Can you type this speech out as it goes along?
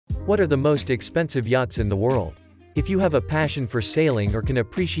What are the most expensive yachts in the world? If you have a passion for sailing or can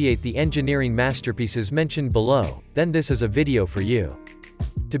appreciate the engineering masterpieces mentioned below, then this is a video for you.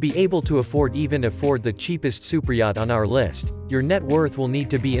 To be able to afford the cheapest superyacht on our list, your net worth will need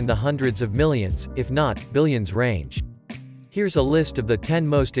to be in the hundreds of millions, if not, billions range. Here's a list of the 10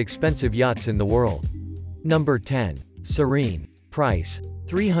 most expensive yachts in the world. Number 10. Serene. Price: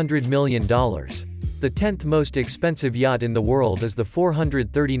 $300 million. The 10th most expensive yacht in the world is the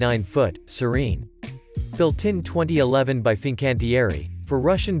 439-foot, Serene. Built in 2011 by Fincantieri, for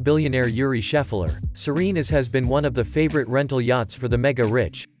Russian billionaire Yuri Sheffiler, Serene has been one of the favorite rental yachts for the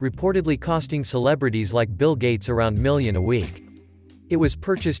mega-rich, reportedly costing celebrities like Bill Gates around $1 million a week. It was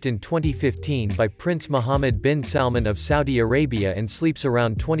purchased in 2015 by Prince Mohammed bin Salman of Saudi Arabia and sleeps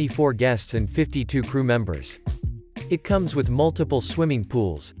around 24 guests and 52 crew members. It comes with multiple swimming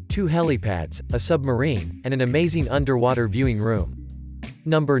pools, 2 helipads, a submarine, and an amazing underwater viewing room.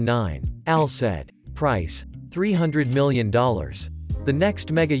 Number 9. Al Said. Price: $300 million. The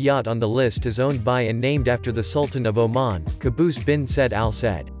next mega yacht on the list is owned by and named after the Sultan of Oman, Qaboos bin Said Al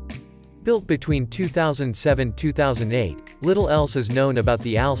Said. Built between 2007-2008, little else is known about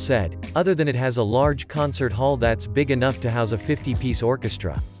the Al Said, other than it has a large concert hall that's big enough to house a 50-piece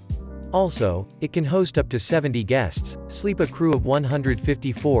orchestra. Also, it can host up to 70 guests, sleep a crew of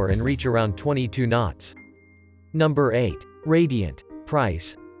 154 and reach around 22 knots. Number 8. Radiant.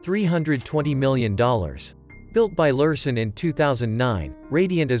 Price: $320 million. Built by Lursen in 2009,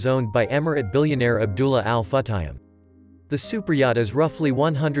 Radiant is owned by Emirate billionaire Abdullah Al Futtaim. The superyacht is roughly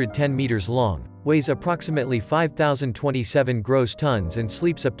 110 meters long, weighs approximately 5,027 gross tons and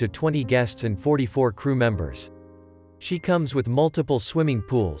sleeps up to 20 guests and 44 crew members. She comes with multiple swimming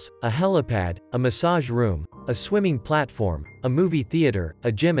pools, a helipad, a massage room, a swimming platform, a movie theater,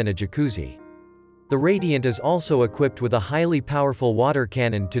 a gym and a jacuzzi. The Radiant is also equipped with a highly powerful water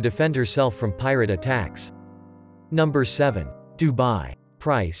cannon to defend herself from pirate attacks. Number 7. Dubai.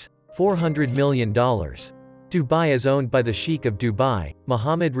 Price: $400 million. Dubai is owned by the Sheikh of Dubai,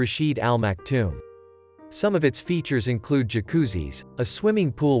 Mohammed Rashid Al Maktoum. Some of its features include jacuzzis, a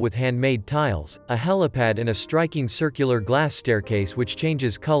swimming pool with handmade tiles, a helipad and a striking circular glass staircase which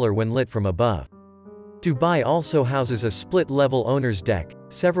changes color when lit from above. Dubai also houses a split-level owner's deck,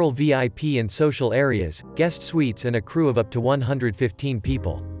 several VIP and social areas, guest suites and a crew of up to 115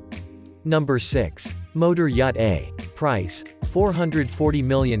 people. Number 6. Motor Yacht A. Price: $440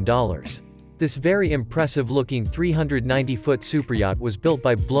 million. This very impressive-looking 390-foot superyacht was built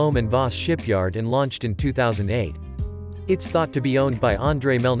by Blohm & Voss Shipyard and launched in 2008. It's thought to be owned by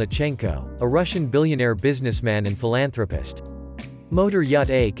Andrei Melnichenko, a Russian billionaire businessman and philanthropist. Motor Yacht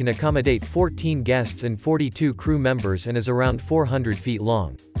A can accommodate 14 guests and 42 crew members and is around 400 feet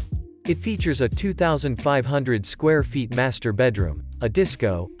long. It features a 2,500 square feet master bedroom, a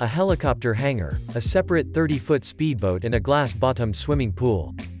disco, a helicopter hangar, a separate 30-foot speedboat and a glass-bottomed swimming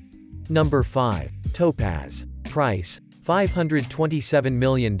pool. Number 5. Topaz. Price: $527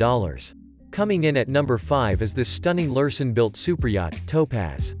 million. Coming in at number 5 is this stunning Lursen-built superyacht,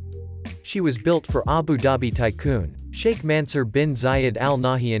 Topaz. She was built for Abu Dhabi tycoon, Sheikh Mansour bin Zayed Al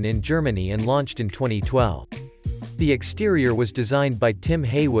Nahyan in Germany and launched in 2012. The exterior was designed by Tim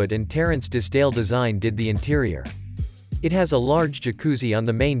Haywood and Terence Disdale Design did the interior. It has a large jacuzzi on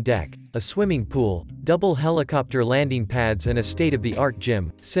the main deck, a swimming pool, double helicopter landing pads and a state-of-the-art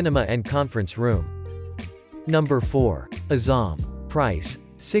gym, cinema and conference room. Number 4. Azam. Price: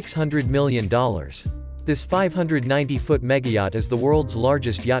 $600 million. This 590-foot megayacht is the world's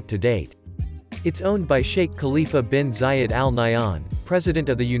largest yacht to date. It's owned by Sheikh Khalifa bin Zayed Al Nahyan, President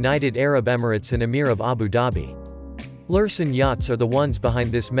of the United Arab Emirates and Emir of Abu Dhabi. Lursen Yachts are the ones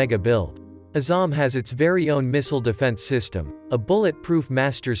behind this mega build. Azam has its very own missile defense system, a bulletproof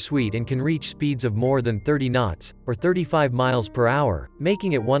master suite and can reach speeds of more than 30 knots, or 35 miles per hour,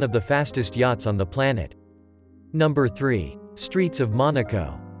 making it one of the fastest yachts on the planet. Number 3. Streets of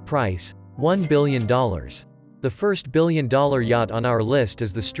Monaco. Price: $1 billion. The first billion-dollar yacht on our list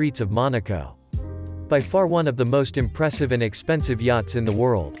is the Streets of Monaco. By far one of the most impressive and expensive yachts in the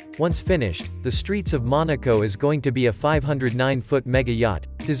world, once finished, the Streets of Monaco is going to be a 509-foot mega yacht,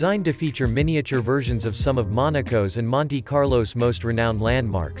 designed to feature miniature versions of some of Monaco's and Monte Carlo's most renowned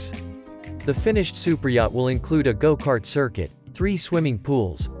landmarks. The finished superyacht will include a go-kart circuit, 3 swimming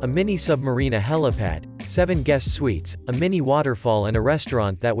pools, a mini submarine, a helipad, 7 guest suites, a mini waterfall and a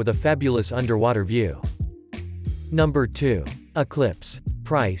restaurant that with a fabulous underwater view. Number 2. Eclipse.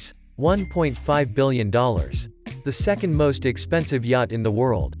 Price: $1.5 billion. The second most expensive yacht in the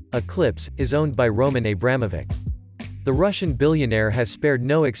world, Eclipse, is owned by Roman Abramovich. The Russian billionaire has spared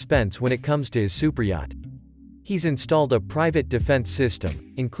no expense when it comes to his superyacht. He's installed a private defense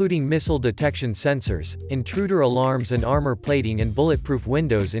system, including missile detection sensors, intruder alarms and armor plating and bulletproof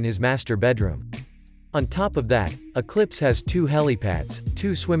windows in his master bedroom. On top of that, Eclipse has 2 helipads,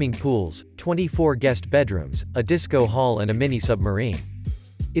 2 swimming pools, 24 guest bedrooms, a disco hall and a mini-submarine.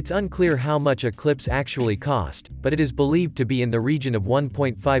 It's unclear how much Eclipse actually cost, but it is believed to be in the region of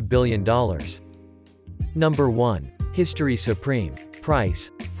 $1.5 billion. Number 1. History Supreme.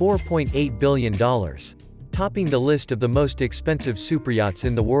 Price: $4.8 billion. Topping the list of the most expensive superyachts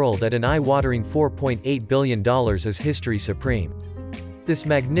in the world at an eye-watering $4.8 billion is History Supreme. This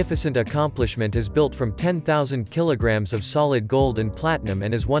magnificent accomplishment is built from 10,000 kilograms of solid gold and platinum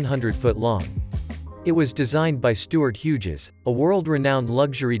and is 100 foot long. It was designed by Stuart Hughes, a world-renowned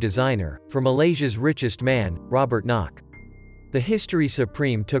luxury designer, for Malaysia's richest man, Robert Knock. The History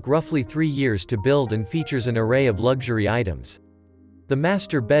Supreme took roughly 3 years to build and features an array of luxury items. The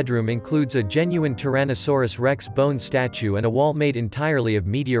master bedroom includes a genuine Tyrannosaurus Rex bone statue and a wall made entirely of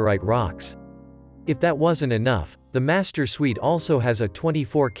meteorite rocks. If that wasn't enough, the master suite also has a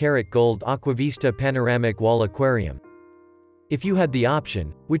 24-karat gold Aquavista panoramic wall aquarium. If you had the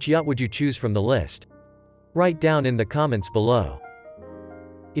option, which yacht would you choose from the list? Write down in the comments below.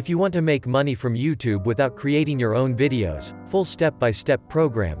 If you want to make money from YouTube without creating your own videos, full step-by-step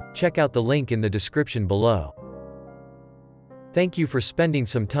program, check out the link in the description below. Thank you for spending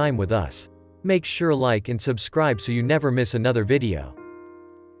some time with us. Make sure like and subscribe so you never miss another video.